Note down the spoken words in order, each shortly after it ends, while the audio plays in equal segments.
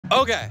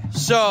Okay,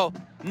 so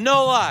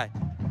no lie,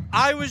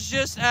 I was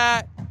just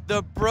at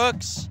the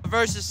Brooks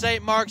versus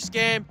St. Mark's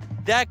game.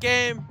 That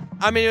game,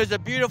 I mean, it was a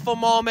beautiful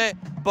moment,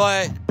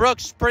 but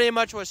Brooks pretty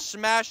much was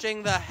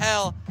smashing the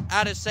hell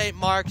out of St.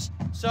 Mark's.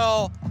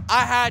 So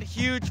I had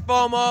huge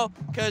FOMO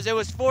because it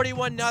was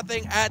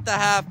 41-0 at the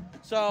half.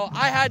 So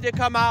I had to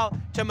come out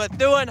to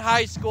Methuen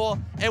High School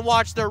and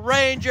watch the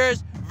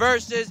Rangers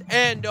versus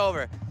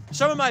Andover.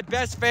 Some of my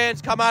best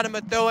fans come out of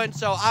Methuen,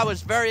 so I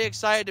was very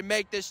excited to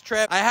make this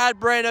trip. I had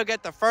Brando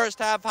get the first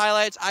half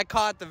highlights. I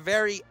caught the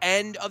very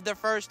end of the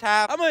first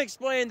half. I'm going to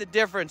explain the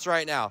difference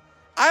right now.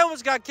 I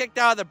almost got kicked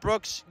out of the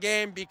Brooks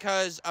game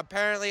because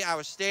apparently I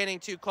was standing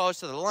too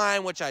close to the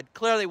line, which I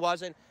clearly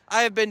wasn't.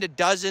 I have been to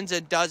dozens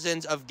and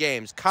dozens of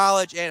games,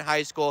 college and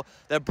high school.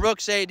 The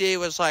Brooks AD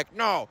was like,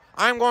 no,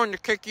 I'm going to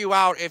kick you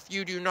out if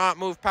you do not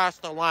move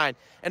past the line.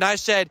 And I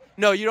said,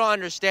 no, you don't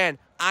understand.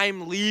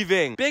 I'm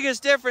leaving.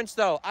 Biggest difference,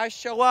 though, I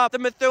show up, the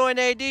Methuen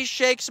AD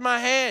shakes my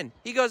hand.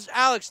 He goes,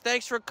 Alex,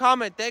 thanks for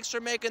coming. Thanks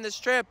for making this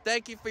trip.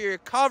 Thank you for your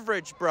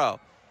coverage, bro.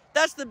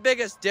 That's the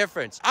biggest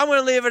difference. I'm going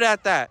to leave it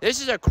at that.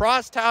 This is a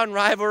crosstown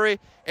rivalry.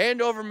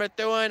 Andover,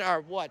 Methuen are,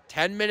 what,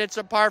 10 minutes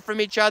apart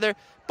from each other?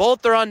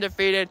 Both are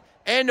undefeated.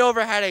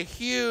 Andover had a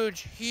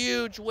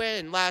huge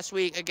win last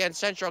week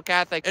against Central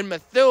Catholic, and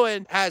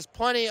Methuen has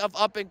plenty of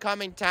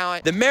up-and-coming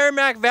talent. The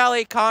Merrimack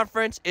Valley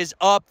Conference is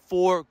up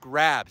for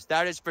grabs.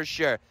 That is for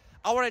sure.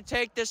 I want to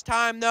take this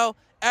time, though.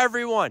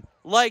 Everyone,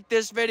 like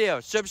this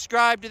video.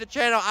 Subscribe to the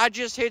channel. I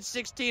just hit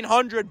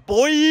 1,600,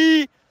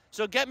 boy!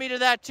 So get me to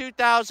that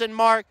 2,000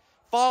 mark.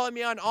 Follow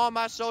me on all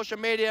my social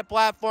media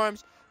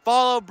platforms.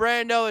 Follow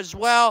Brando as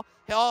well.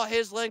 All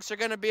his links are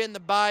going to be in the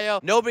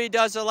bio. Nobody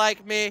does it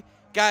like me.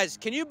 Guys,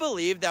 can you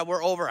believe that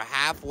we're over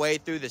halfway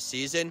through the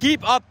season?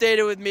 Keep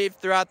updated with me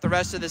throughout the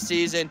rest of the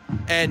season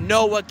and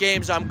know what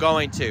games I'm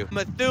going to.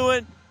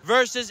 Methuen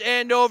versus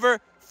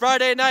Andover,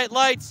 Friday Night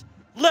Lights.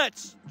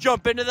 Let's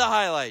jump into the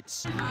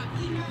highlights.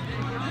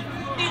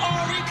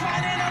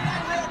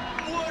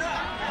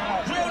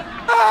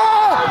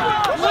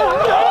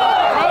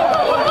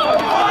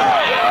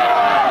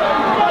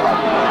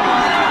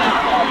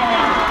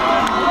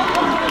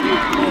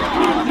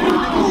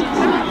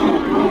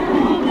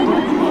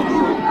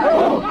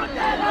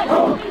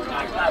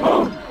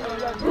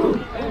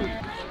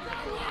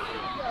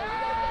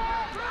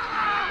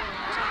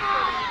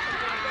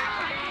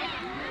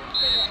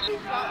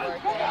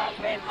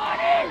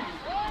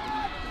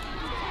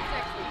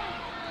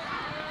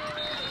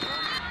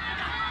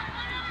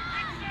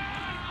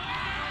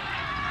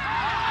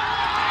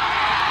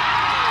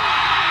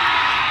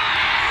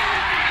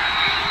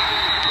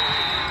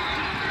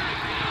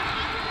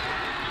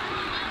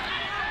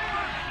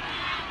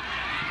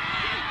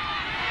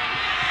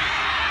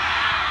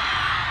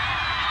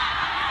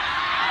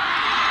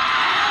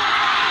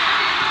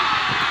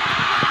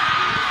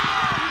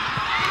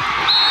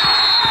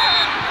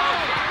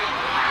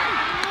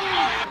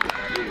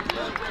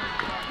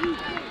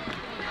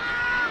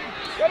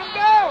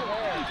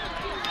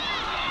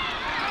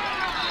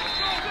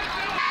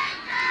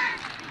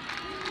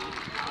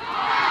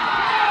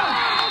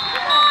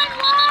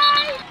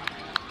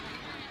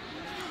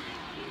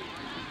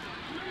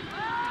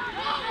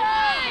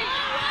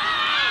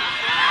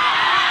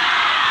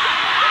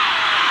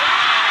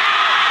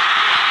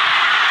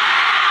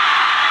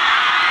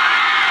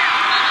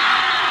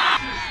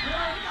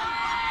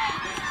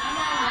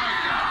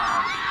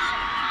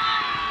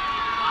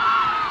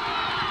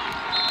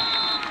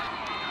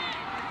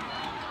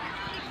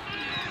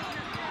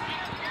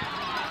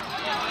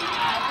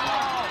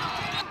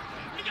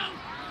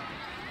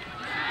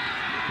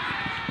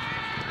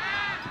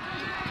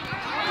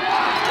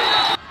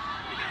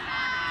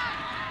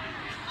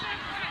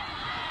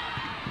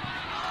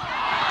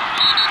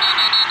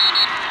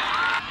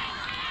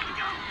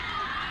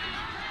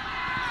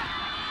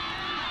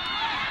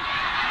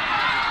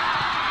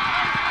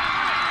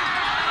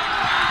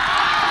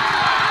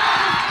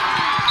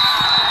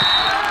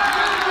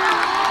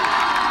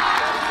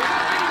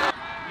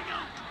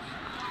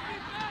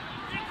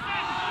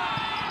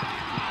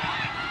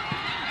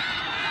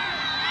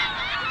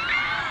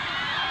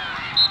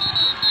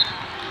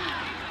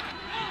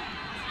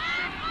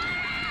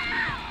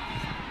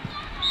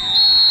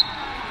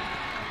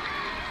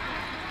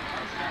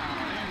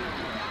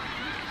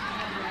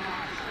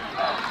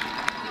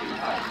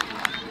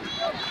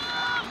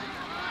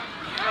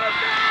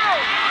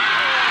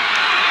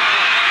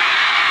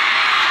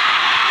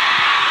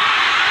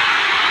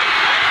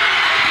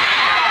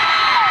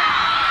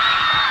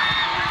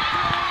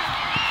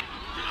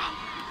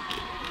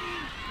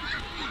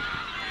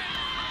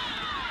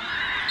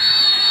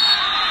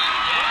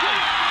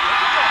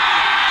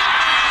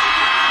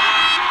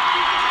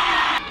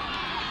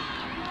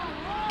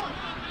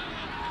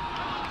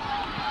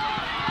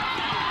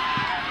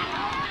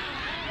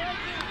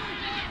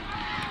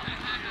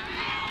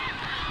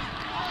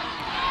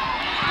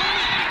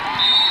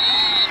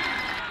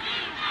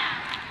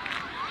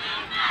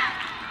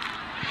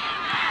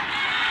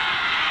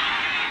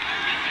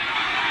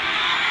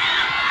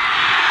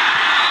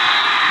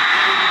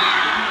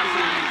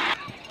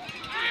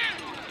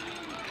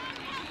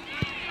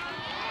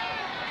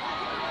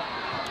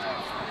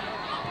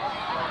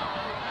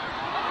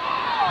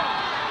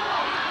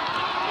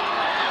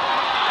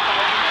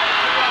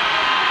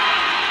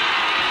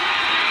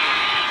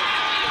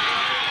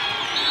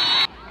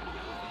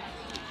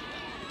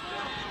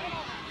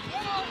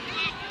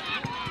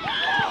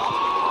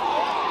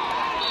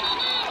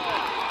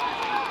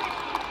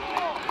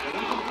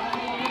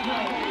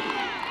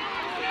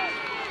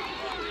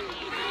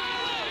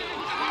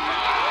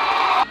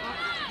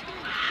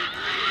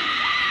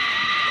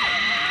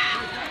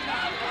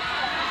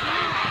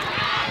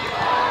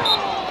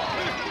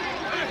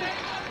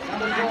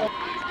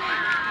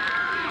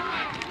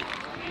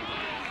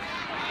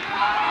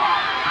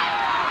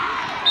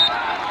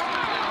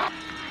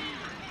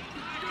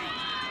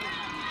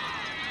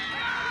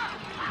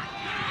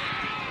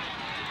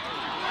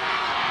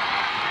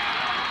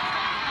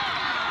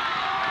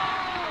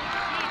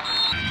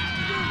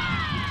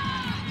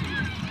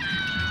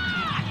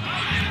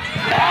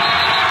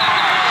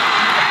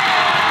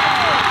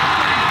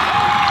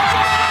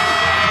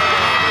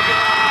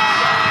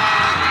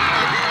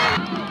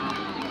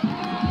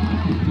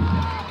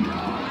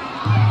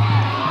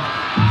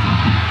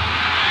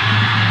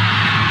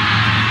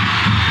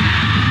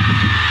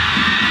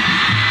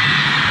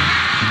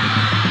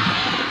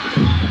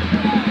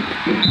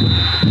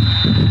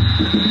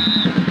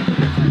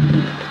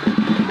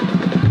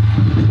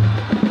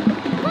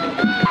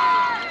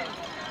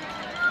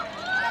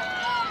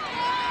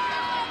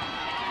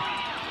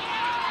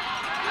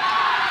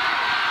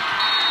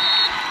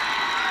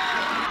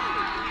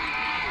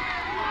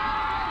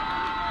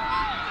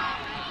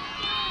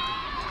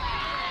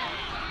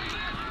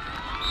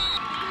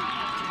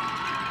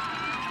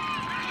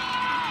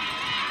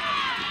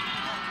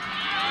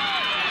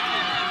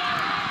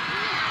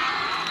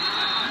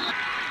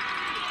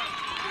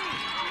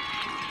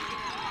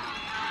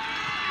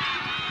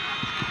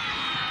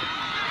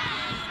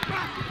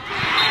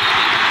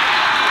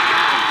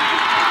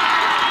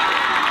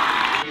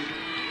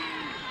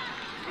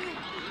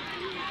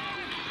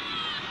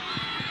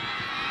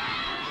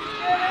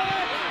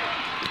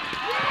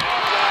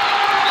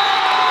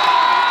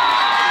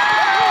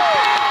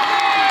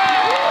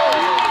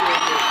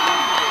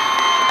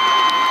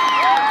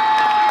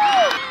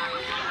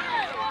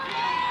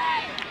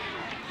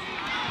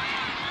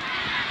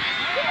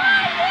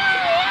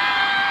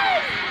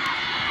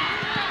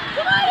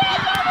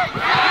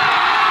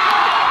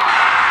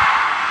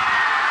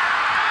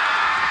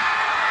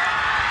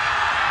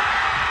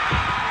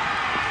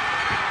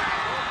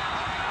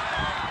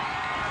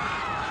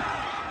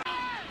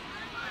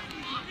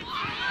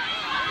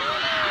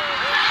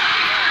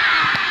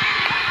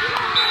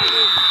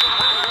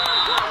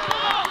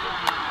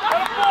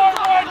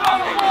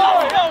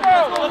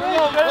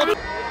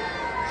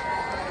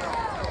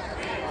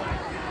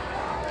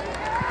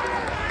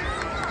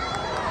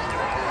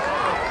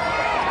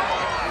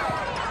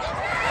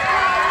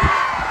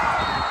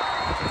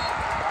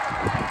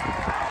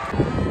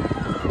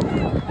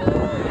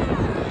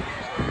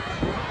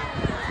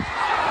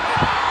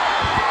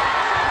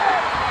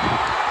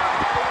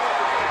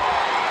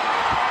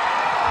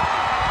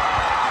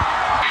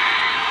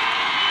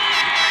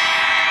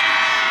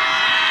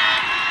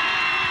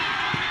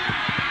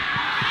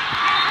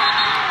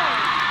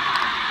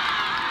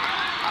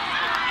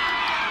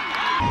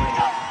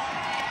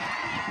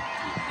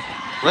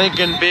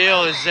 Lincoln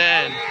Beal is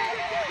in.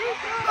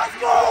 Let's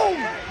go!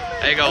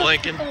 There you go,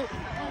 Lincoln. Let's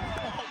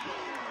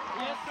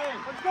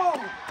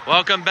go!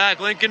 Welcome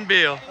back, Lincoln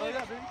Beal.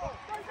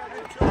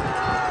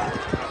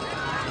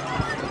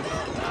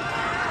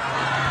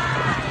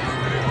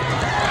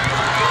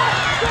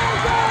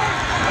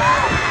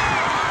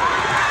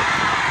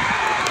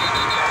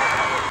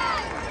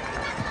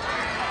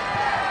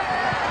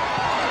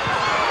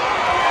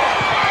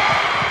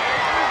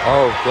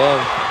 Oh,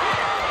 dang.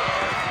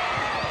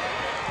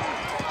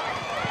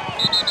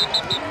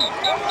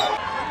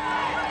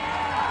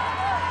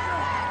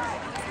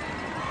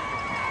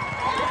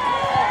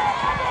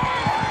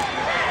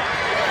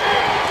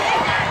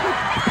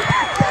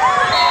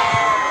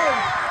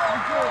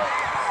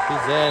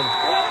 He's in.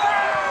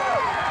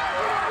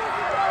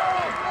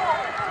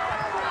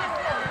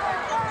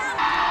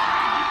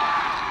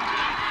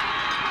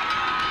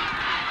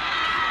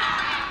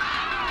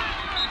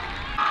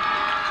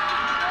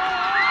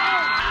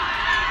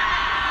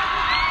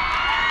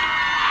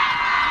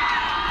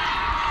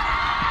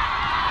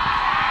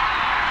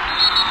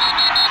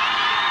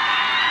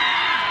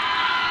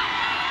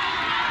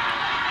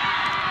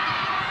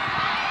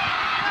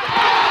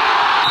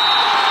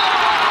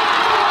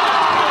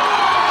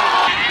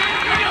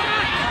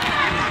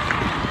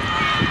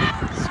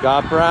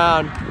 Scott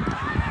Brown.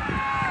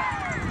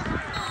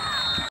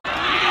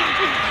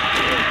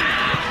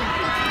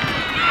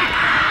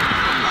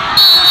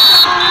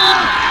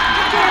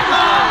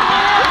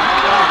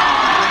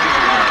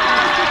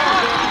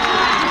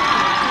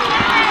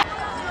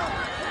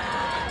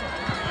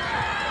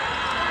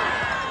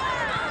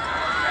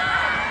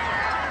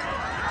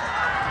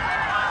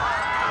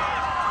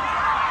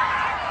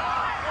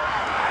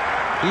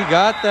 He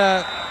got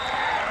that.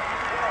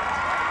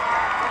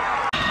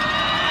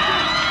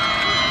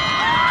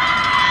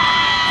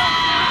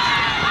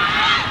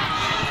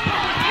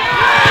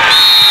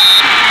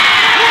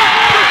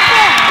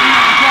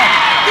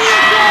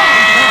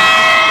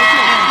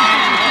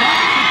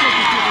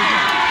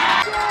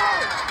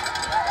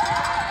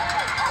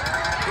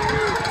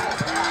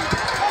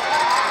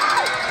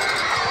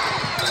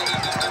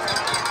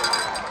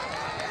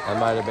 That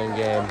might have been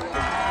game.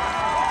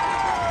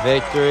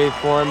 Victory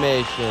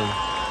formation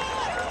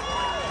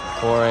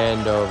for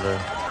Andover.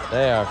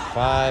 They are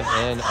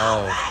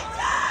 5-0.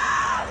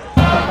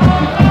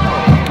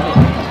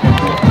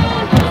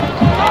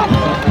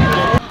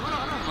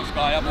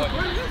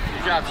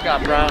 Good job,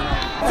 Scott Brown.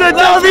 It's a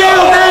W,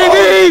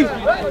 baby!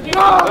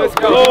 Let's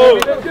go!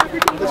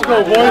 Let's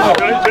go, boys.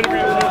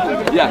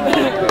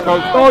 Yeah.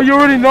 Oh, you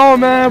already know,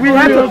 man. We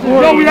had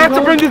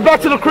to bring this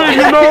back to the crib, you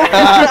know?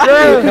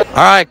 Yeah. All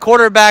right,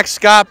 quarterback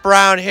Scott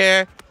Brown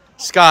here.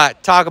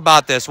 Scott, talk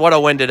about this. What a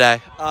win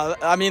today.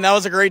 I mean, that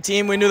was a great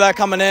team. We knew that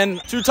coming in.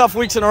 2 tough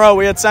weeks in a row.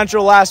 We had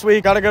Central last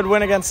week, got a good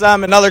win against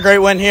them. Another great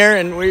win here,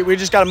 and we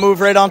just got to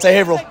move right on to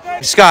Haverhill.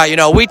 Scott, you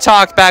know, we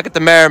talked back at the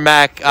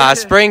Merrimack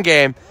spring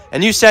game,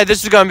 and you said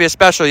this was going to be a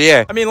special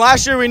year. I mean,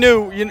 last year we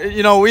knew,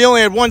 you know, we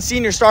only had 1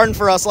 senior starting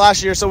for us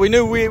last year, so we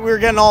knew we were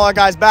getting all our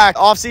guys back.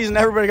 Off-season,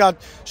 everybody got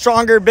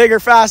stronger, bigger,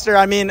 faster.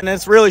 I mean, and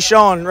it's really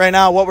showing right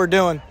now what we're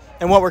doing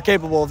and what we're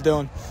capable of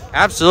doing.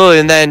 Absolutely,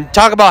 and then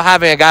talk about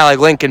having a guy like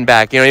Lincoln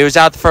back. You know, he was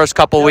out the first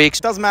couple weeks.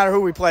 It doesn't matter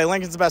who we play.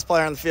 Lincoln's the best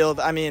player on the field.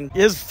 I mean,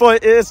 his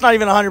foot, it's not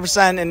even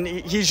 100%, and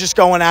he's just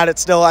going at it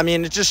still. I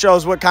mean, it just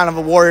shows what kind of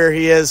a warrior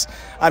he is.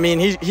 I mean,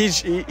 he's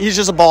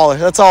just a baller.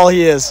 That's all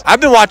he is.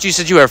 I've been watching you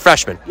since you were a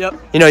freshman. Yep.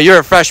 You know, you're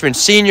a freshman,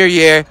 senior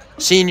year,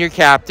 senior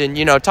captain.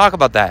 You know, talk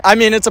about that. I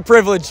mean, it's a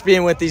privilege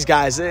being with these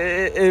guys.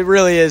 It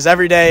really is.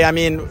 Every day, I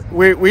mean,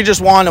 we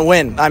just want to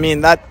win. I mean,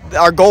 that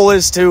our goal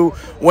is to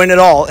win it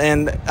all,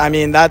 and I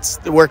mean,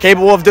 we're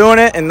capable of doing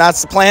it, and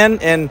that's the plan.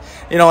 And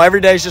you know,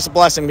 every day is just a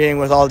blessing being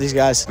with all these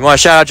guys. You want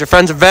to shout out your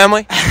friends and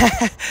family?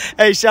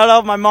 Hey, shout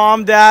out my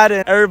mom, dad,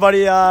 and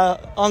everybody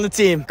on the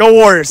team. Go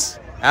Warriors!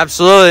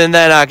 Absolutely, and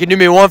then can you do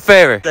me one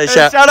favor? Hey,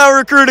 shout out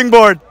recruiting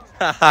board.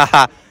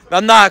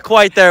 I'm not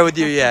quite there with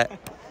you yet.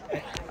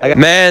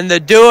 Man, the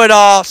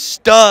do-it-all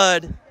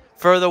stud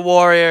for the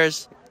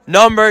Warriors.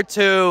 Number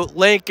 2,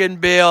 Lincoln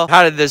Beal.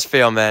 How did this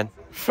feel, man?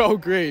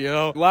 Felt great, you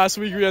know. Last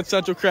week we had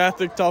Central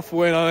Catholic, tough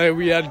win.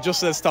 We had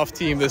just as tough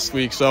team this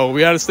week, so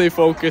we had to stay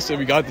focused, and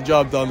we got the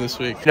job done this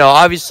week. You know,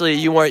 obviously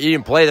you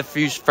didn't play the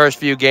first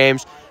few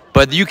games,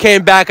 but you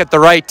came back at the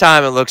right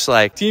time, it looks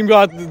like. Team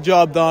got the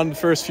job done the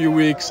first few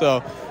weeks,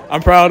 so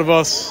I'm proud of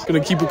us. Gonna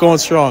keep it going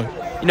strong.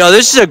 You know,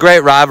 this is a great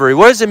rivalry.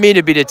 What does it mean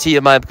to be the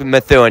team of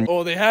Methuen?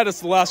 Well, they had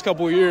us the last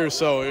couple of years,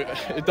 so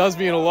it does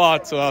mean a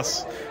lot to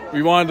us.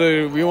 We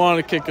wanted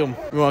to kick them.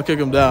 We want to kick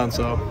them down,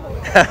 so.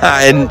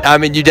 And I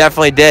mean, you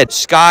definitely did.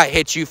 Scott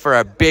hit you for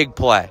a big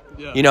play.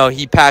 Yeah. You know,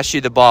 he passed you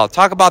the ball.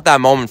 Talk about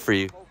that moment for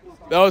you.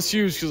 That was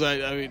huge because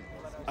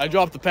I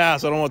dropped the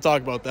pass. I don't want to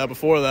talk about that.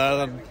 Before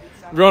that,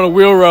 we're on a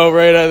wheel route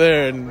right out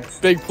there, and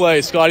big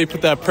play. Scotty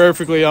put that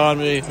perfectly on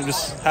me. I'm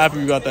just happy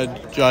we got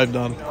that drive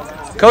done.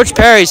 Coach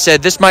Perry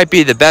said this might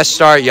be the best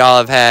start y'all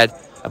have had.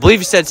 I believe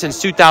he said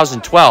since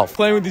 2012.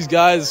 Playing with these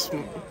guys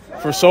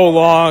for so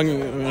long, you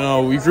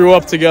know, we grew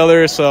up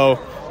together, so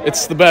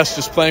it's the best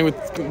just playing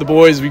with the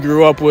boys we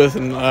grew up with,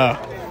 and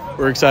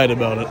we're excited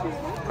about it.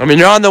 I mean,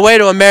 you're on the way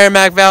to a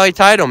Merrimack Valley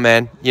title,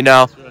 man. You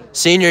know,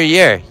 senior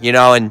year. You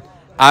know, and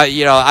I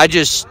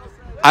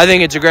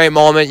think it's a great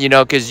moment. You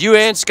know, because you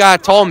and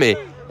Scott told me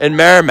in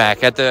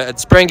Merrimack at the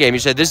spring game, you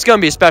said this is going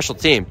to be a special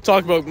team.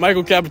 Talk about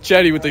Michael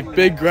Capicetti with the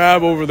big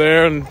grab over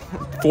there and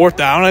 4th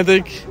down, I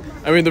think.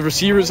 I mean, the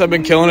receivers have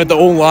been killing it. The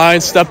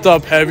O-line stepped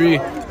up heavy.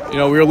 You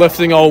know, we were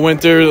lifting all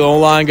winter. The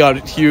O-line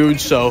got huge,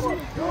 so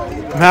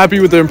I'm happy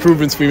with the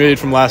improvements we made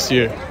from last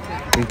year.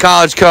 And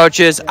college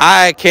coaches,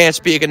 I can't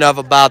speak enough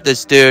about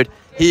this dude.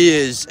 He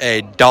is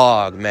a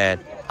dog, man.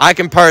 I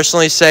can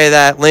personally say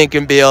that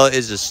Lincoln Beal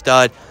is a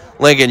stud.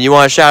 Lincoln, you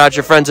want to shout out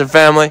your friends and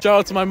family? Shout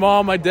out to my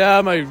mom, my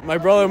dad, my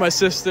brother, my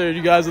sister.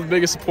 You guys are the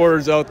biggest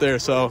supporters out there,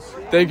 so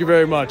thank you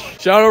very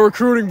much. Shout out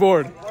recruiting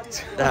board.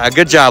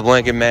 Good job,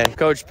 Lincoln, man.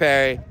 Coach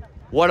Perry,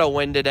 what a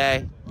win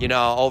today, you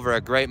know, over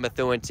a great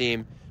Methuen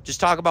team. Just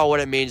talk about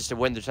what it means to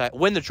win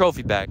the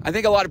trophy back. I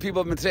think a lot of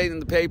people have been saying in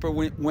the paper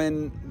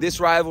when this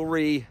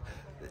rivalry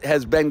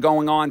has been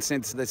going on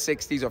since the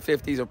 60s or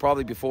 50s or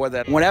probably before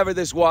that. Whenever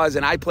this was,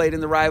 and I played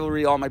in the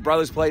rivalry, all my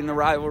brothers played in the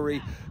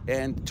rivalry,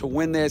 and to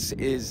win this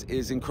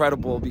is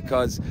incredible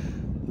because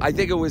I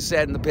think it was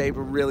said in the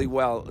paper really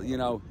well, you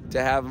know,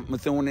 to have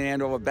Methuen and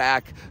Andover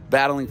back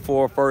battling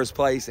for first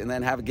place and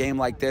then have a game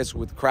like this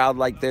with a crowd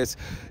like this.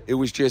 It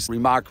was just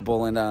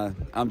remarkable, and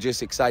I'm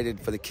just excited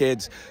for the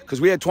kids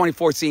because we had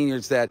 24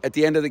 seniors that at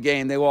the end of the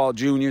game, they were all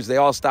juniors. They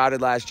all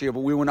started last year, but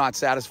we were not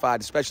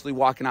satisfied, especially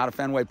walking out of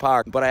Fenway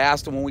Park. But I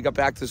asked them when we got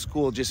back to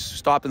school, just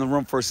stop in the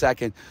room for a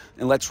second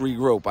and let's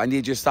regroup. I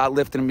need you to start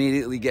lifting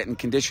immediately, getting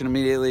conditioned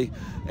immediately,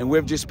 and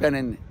we've just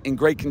been in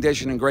great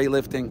condition and great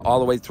lifting all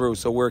the way through,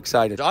 so we're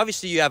excited.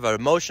 Obviously, you have an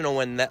emotional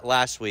win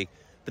last week.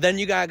 But then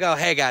you got to go,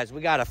 hey, guys, we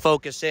got to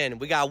focus in.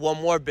 We got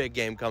one more big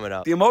game coming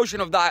up. The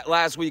emotion of that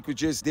last week was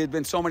just there'd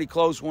been so many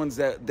close ones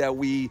that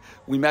we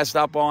messed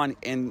up on,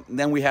 and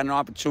then we had an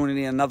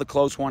opportunity, another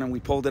close one, and we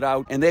pulled it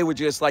out. And they were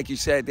just, like you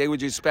said, they were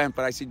just spent.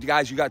 But I said,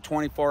 guys, you got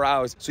 24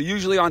 hours. So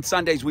usually on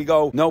Sundays we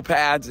go no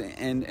pads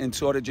and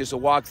sort of just a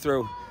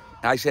walkthrough.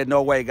 I said,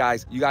 no way,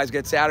 guys. You guys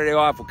get Saturday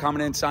off. We're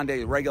coming in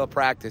Sunday, regular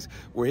practice.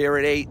 We're here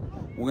at 8.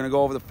 We're going to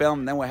go over the film,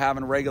 and then we're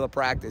having a regular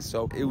practice.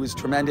 So it was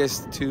tremendous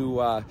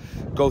to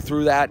go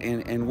through that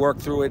and work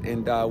through it,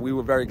 and we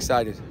were very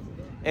excited.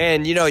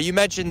 And, you know, you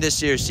mentioned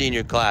this year's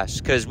senior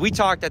class because we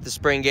talked at the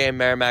spring game,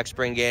 Merrimack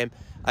spring game.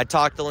 I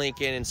talked to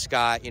Lincoln and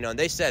Scott, you know, and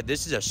they said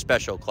this is a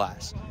special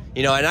class.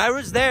 You know, and I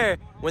was there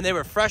when they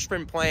were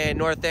freshmen playing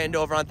North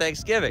Andover on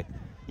Thanksgiving.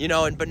 You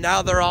know, but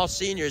now they're all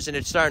seniors, and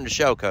it's starting to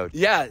show, Coach.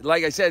 Yeah,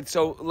 like I said,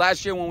 so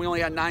last year when we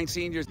only had 9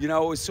 seniors, you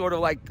know, it was sort of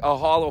like a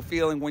hollow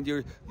feeling when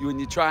you're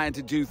trying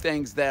to do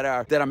things that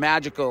are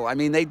magical. I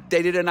mean, they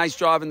did a nice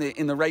job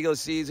in the regular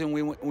season.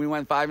 We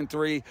went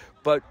 5-3,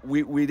 but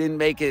we didn't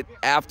make it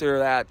after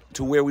that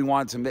to where we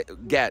wanted to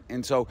get.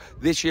 And so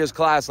this year's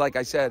class, like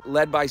I said,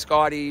 led by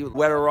Scotty,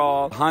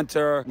 Wetterall,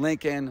 Hunter,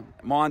 Lincoln,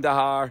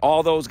 Mondahar,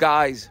 all those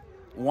guys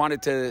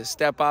wanted to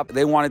step up.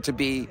 They wanted to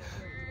be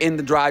in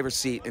the driver's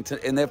seat,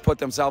 and they've put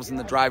themselves in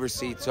the driver's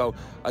seat. So,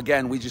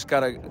 again, we just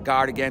got to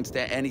guard against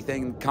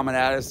anything coming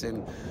at us,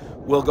 and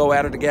we'll go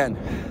at it again.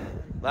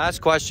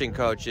 Last question,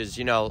 Coach, is,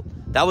 you know,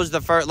 that was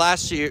the first,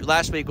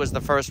 last week was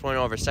the first one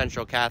over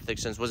Central Catholic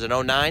since, was it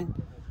 09?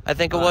 I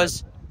think it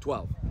was?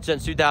 12.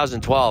 Since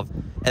 2012.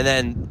 And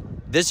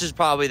then this is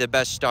probably the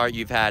best start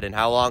you've had in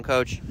how long,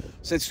 Coach?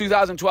 Since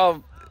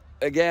 2012,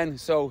 again,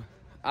 so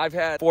I've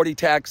had 40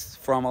 texts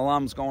from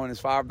alums going as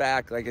far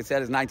back, like I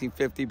said, as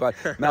 1950, but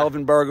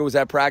Melvin Berger was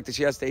at practice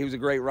yesterday. He was a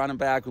great running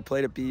back who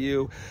played at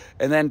BU.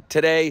 And then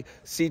today,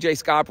 C.J.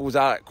 Scarpa was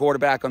our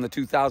quarterback on the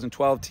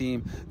 2012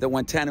 team that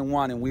went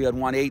 10-1, and we had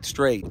won 8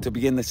 straight to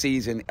begin the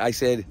season. I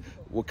said,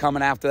 we're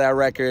coming after that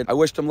record. I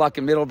wished him luck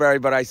in Middlebury,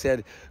 but I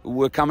said,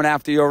 we're coming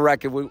after your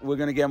record. We're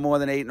going to get more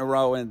than 8 in a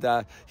row. And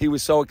he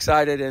was so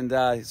excited,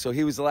 and so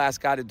he was the last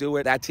guy to do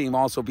it. That team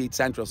also beat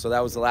Central, so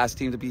that was the last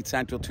team to beat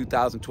Central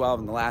 2012,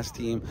 and the last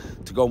team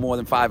to go more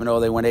than 5-0.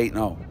 They went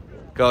 8-0.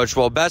 Coach,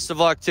 well, best of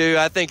luck, too.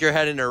 I think you're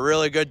heading in a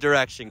really good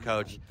direction,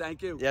 Coach.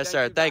 Thank you. Yes,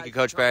 sir. Thank you,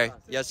 Coach Perry.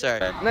 Yes,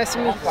 sir. Nice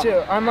to meet you, too.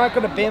 I'm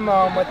Michael Bim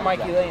with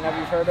Mikey Lane. Have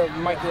you heard of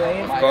Mikey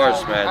Lane? Of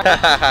course,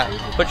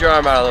 man. Put your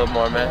arm out a little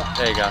more, man.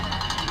 There you go.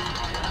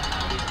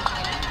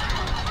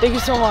 Thank you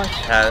so much.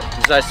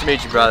 It's nice to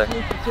meet you, brother.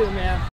 Meet you too, man.